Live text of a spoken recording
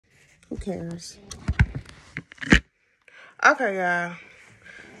Who cares? Okay, y'all.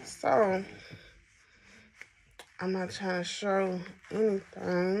 So, I'm not trying to show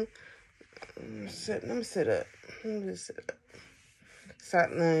anything. Let me sit up. Let me just sit up.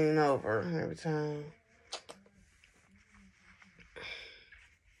 Stop leaning over every time.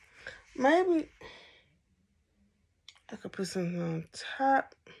 Maybe I could put something on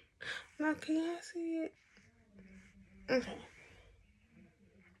top. No, can you see it? Okay.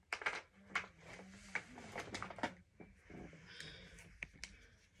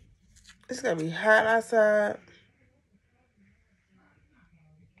 It's gonna be hot outside.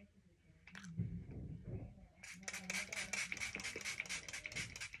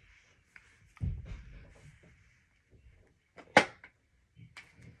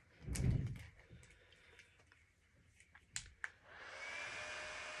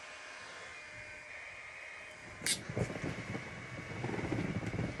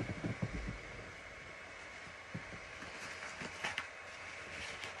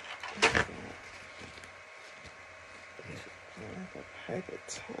 Paper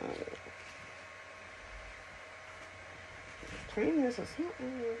towel. Clean this or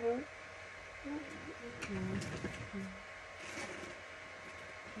something.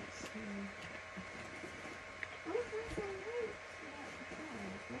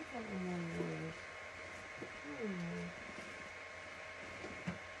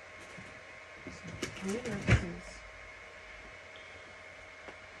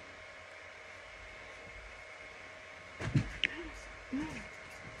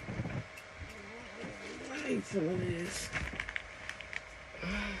 I hate some of this.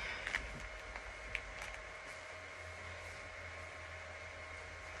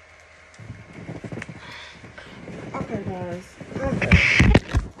 Okay, guys. I'm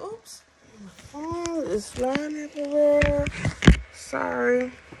back. Oops. My phone is flying everywhere.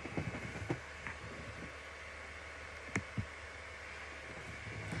 Sorry.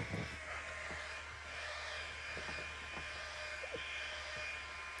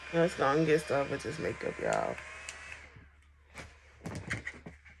 Let's go and get started with this makeup, y'all.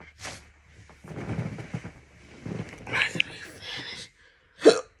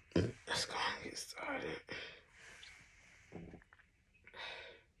 Let's go and get started.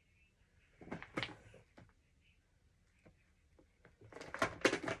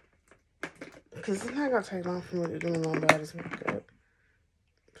 Because it's not going to take long for me to do nobody's makeup.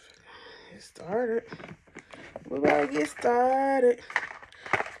 Get started. We about to get started.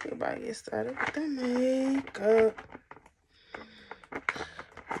 We about to get started with the makeup.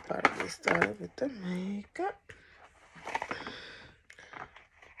 About to get started with the makeup.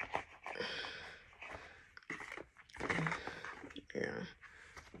 Yeah.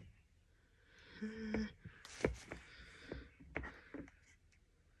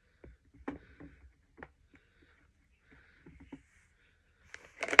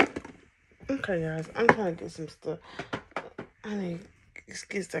 Okay, guys, I'm trying to get some stuff. I need to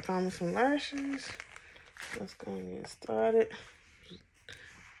get stuck on with some lashes. Let's go and get started.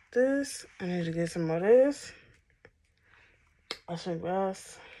 This, I need to get some of this. I think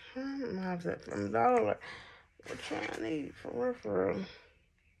that's, I don't have that from $1. What I need for real.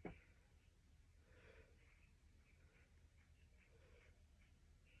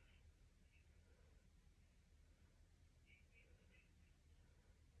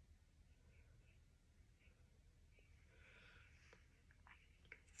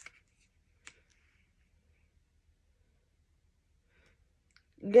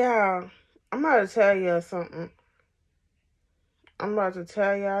 Yeah, I'm about to tell y'all something. I'm about to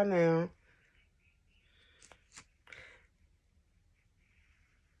tell y'all now.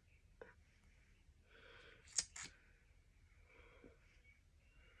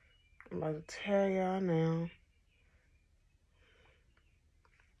 I'm about to tell y'all now.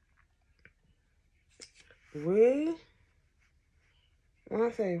 When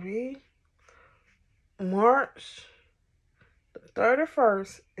I say March the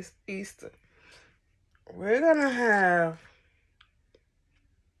 31st is Easter. We're gonna have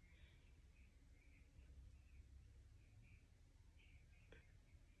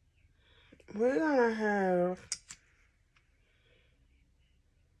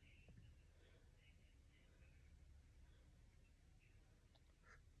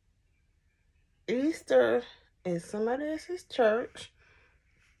Easter in somebody else's church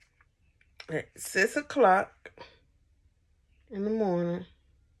at 6 o'clock in the morning.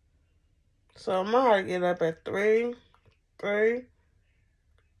 So I'm gonna get up at 3 in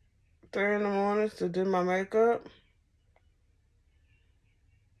the morning to do my makeup.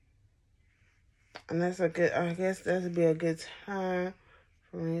 And that's a good, I guess that'd be a good time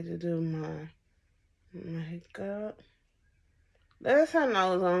for me to do my makeup. Last time I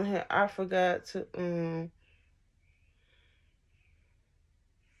was on here, I forgot to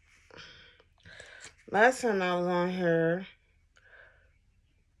last time I was on here,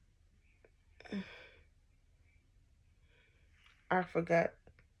 I forgot.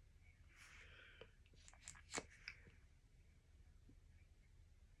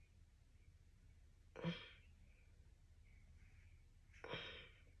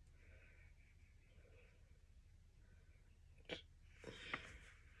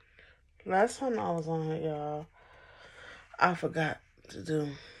 Last time I was on here, y'all, I forgot to do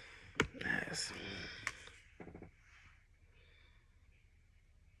this.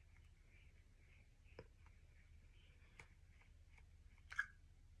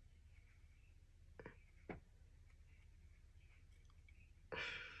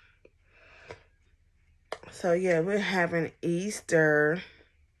 So yeah, we're having Easter.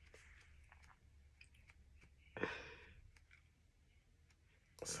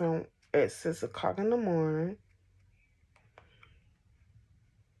 So at 6 o'clock in the morning.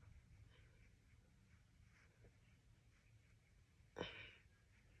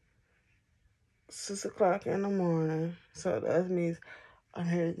 6 o'clock in the morning. So that means I'm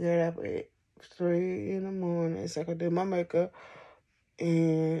here to get up at 3 in the morning so I can do my makeup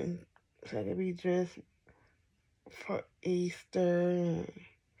and so I can be dressed for Easter and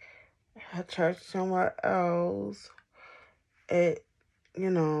have church somewhere else at,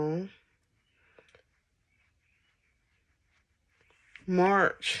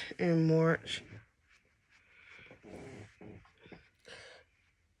 March.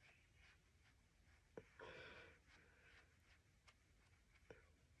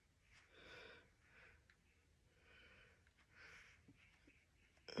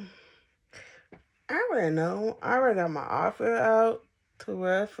 I already know. I already got my outfit out to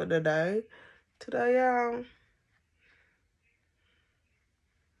wear for the day. Today, y'all.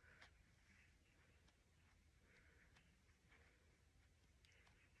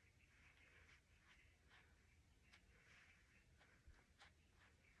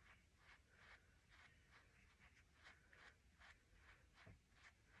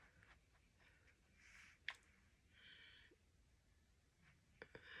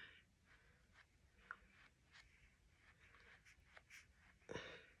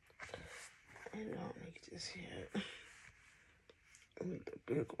 I don't make this yet. I need the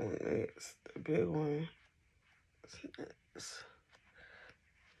big one next. The big one is next.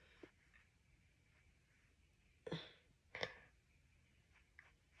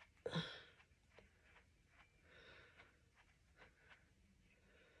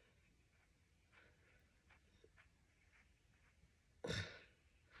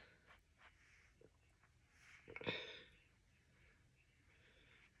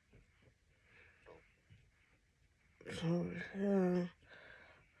 So, yeah.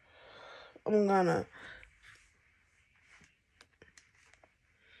 I'm gonna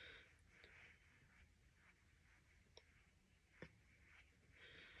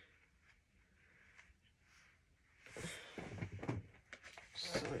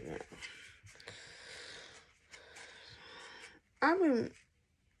so yeah. I've been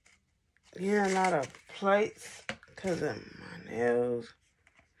getting a lot of plates because of my nails.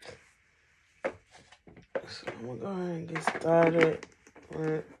 So I'm gonna go ahead and get started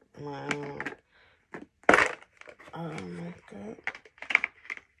with my makeup.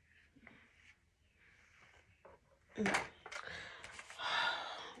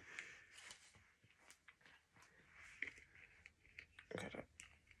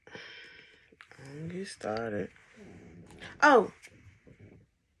 I'm gonna get started. Oh,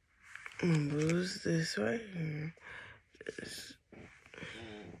 I'm gonna use this right here. This.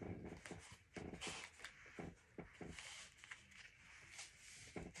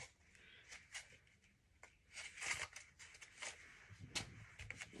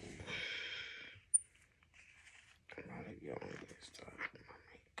 I'm gonna get started with my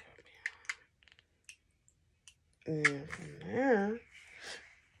makeup. And from there,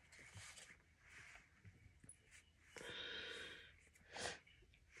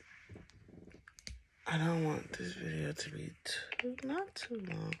 I don't want this video to be not too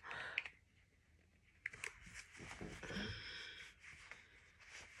long.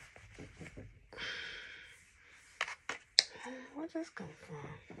 Where'd this come from?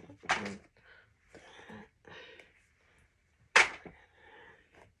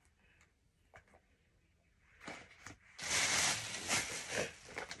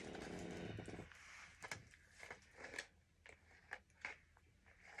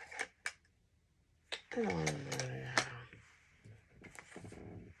 I don't know.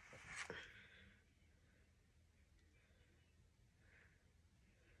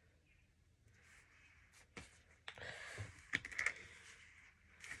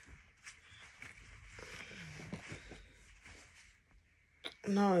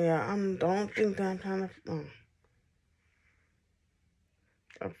 No, yeah, don't think that I'm trying to,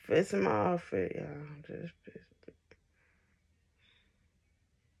 I'm fixing my outfit, y'all. I'm just pissed.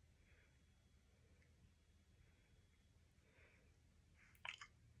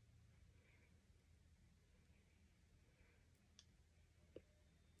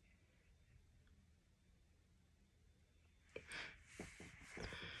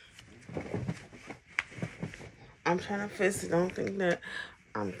 I'm trying to fix it. Don't think that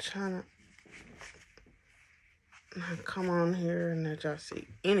I'm trying to come on here and let y'all see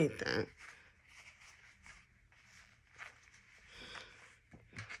anything.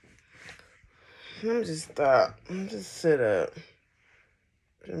 Let me just stop. Let me just sit up.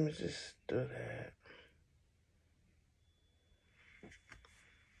 Let me just do that.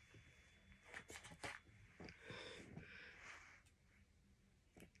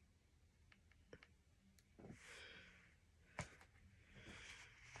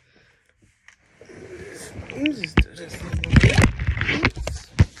 Let me just do this.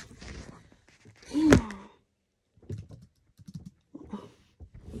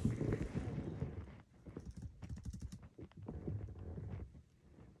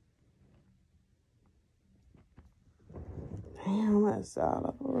 Damn, that's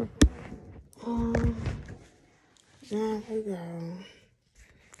all over. There we go.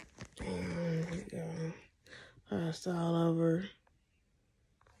 There we go. That's all over.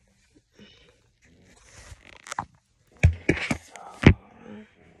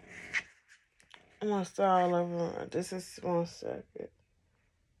 I'm gonna start all over. This is 1 second.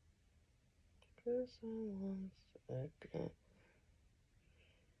 Just 1 second.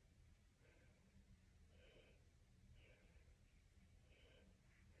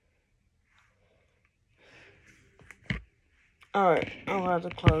 Alright, I'm about to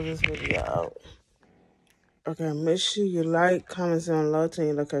close this video out. Okay, make sure you like, comment, and below, tell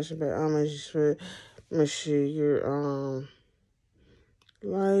your location back. Make sure you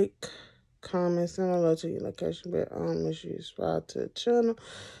like, comment, and below, tell your location back. Make sure you subscribe to the channel.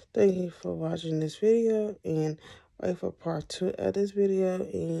 Thank you for watching this video, and wait for part 2 of this video.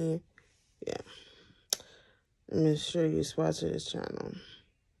 And yeah, make sure you subscribe to this channel.